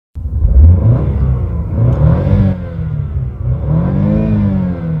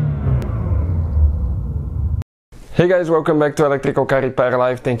Hey guys, welcome back to Electrical Car Repair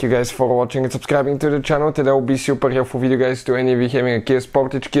Live. Thank you guys for watching and subscribing to the channel. Today will be super helpful video guys to any of you having a Kia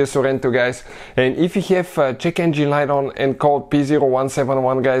Sportage, Kia Sorento guys. And if you have check engine light on and code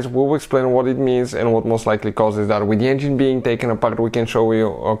P0171 guys, we'll explain what it means and what most likely causes that. With the engine being taken apart, we can show you,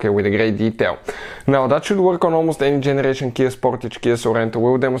 okay, with a great detail. Now that should work on almost any generation Kia Sportage, Kia Sorento.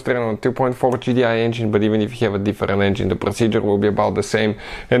 We'll demonstrate on a 2.4 GDI engine, but even if you have a different engine, the procedure will be about the same.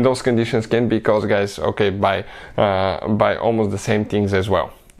 And those conditions can be caused guys, okay, by almost the same things as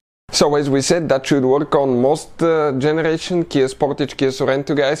well. So as we said, that should work on most generation Kia Sportage, Kia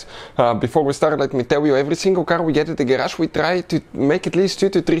Sorento guys. Before we start, let me tell you, every single car we get at the garage, we try to make at least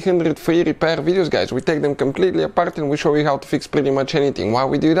 200 to 300 free repair videos guys. We take them completely apart and we show you how to fix pretty much anything. Why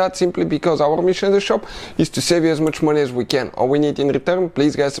we do that? Simply because our mission in the shop is to save you as much money as we can. All we need in return,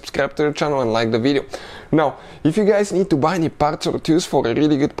 please guys subscribe to the channel and like the video. Now, if you guys need to buy any parts or tools for a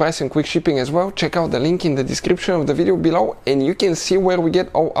really good price and quick shipping as well, check out the link in the description of the video below and you can see where we get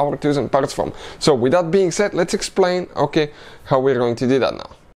all our tools and parts from. So with that being said, let's explain, okay, how we're going to do that now.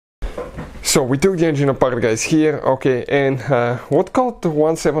 So we took the engine apart guys here, okay, and what code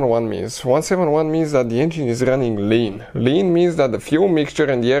 171 means? 171 means that the engine is running lean. Lean means that the fuel mixture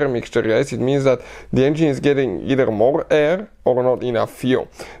and the air mixture guys, it means that the engine is getting either more air or not enough fuel.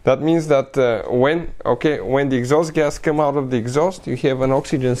 That means that when the exhaust gas come out of the exhaust, you have an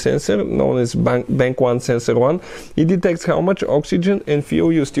oxygen sensor known as bank 1 sensor 1. It detects how much oxygen and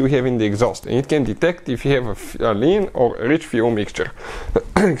fuel you still have in the exhaust, and it can detect if you have a lean or rich fuel mixture.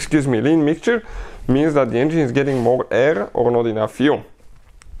 Excuse me, lean mixture means that the engine is getting more air or not enough fuel.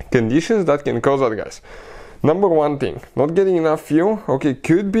 Conditions that can cause that guys. Number one thing, not getting enough fuel, okay,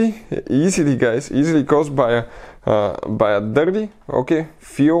 could be easily caused by a dirty, okay,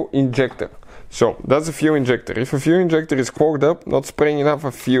 fuel injector. So that's a fuel injector. If a fuel injector is clogged up, not spraying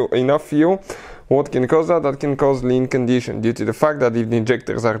enough fuel, what can cause that? That can cause lean condition due to the fact that if the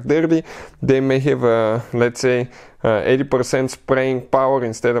injectors are dirty, they may have let's say 80% spraying power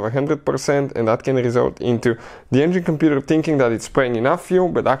instead of 100%, and that can result into the engine computer thinking that it's spraying enough fuel,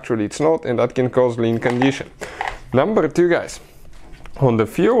 but actually it's not, and that can cause lean condition. Number two guys, on the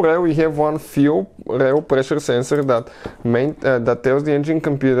fuel rail we have one fuel rail pressure sensor that tells the engine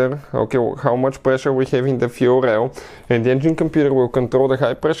computer, okay, how much pressure we have in the fuel rail, and the engine computer will control the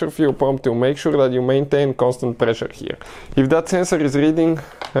high pressure fuel pump to make sure that you maintain constant pressure here. If that sensor is reading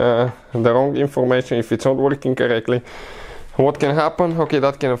the wrong information, if it's not working correctly, what can happen? Okay,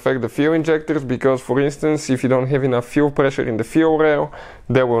 that can affect the fuel injectors, because for instance, if you don't have enough fuel pressure in the fuel rail,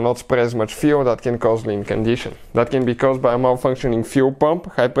 they will not spray as much fuel. That can cause lean condition. That can be caused by a malfunctioning fuel pump,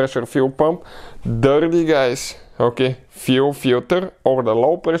 high pressure fuel pump, dirty guys, okay, fuel filter, or the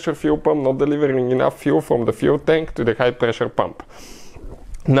low pressure fuel pump not delivering enough fuel from the fuel tank to the high pressure pump.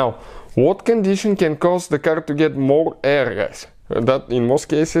 Now, what condition can cause the car to get more air guys? That in most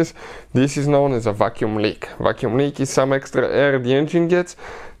cases, this is known as a vacuum leak. Vacuum leak is some extra air the engine gets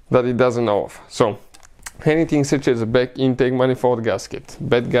that it doesn't know of. So anything such as a back intake manifold gasket,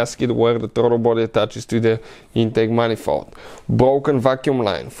 bad gasket where the throttle body attaches to the intake manifold, broken vacuum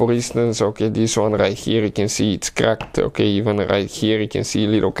line, for instance, okay, this one right here, you can see it's cracked, okay, even right here you can see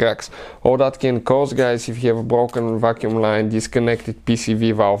little cracks. All that can cause guys, if you have a broken vacuum line, disconnected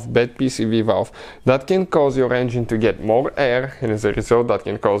PCV valve, bad PCV valve, that can cause your engine to get more air, and as a result that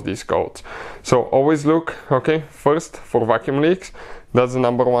can cause these codes. So always look, okay, first for vacuum leaks. That's the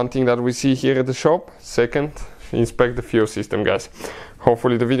number one thing that we see here at the shop. Second, inspect the fuel system guys.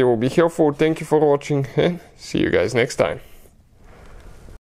 Hopefully the video will be helpful. Thank you for watching and see you guys next time.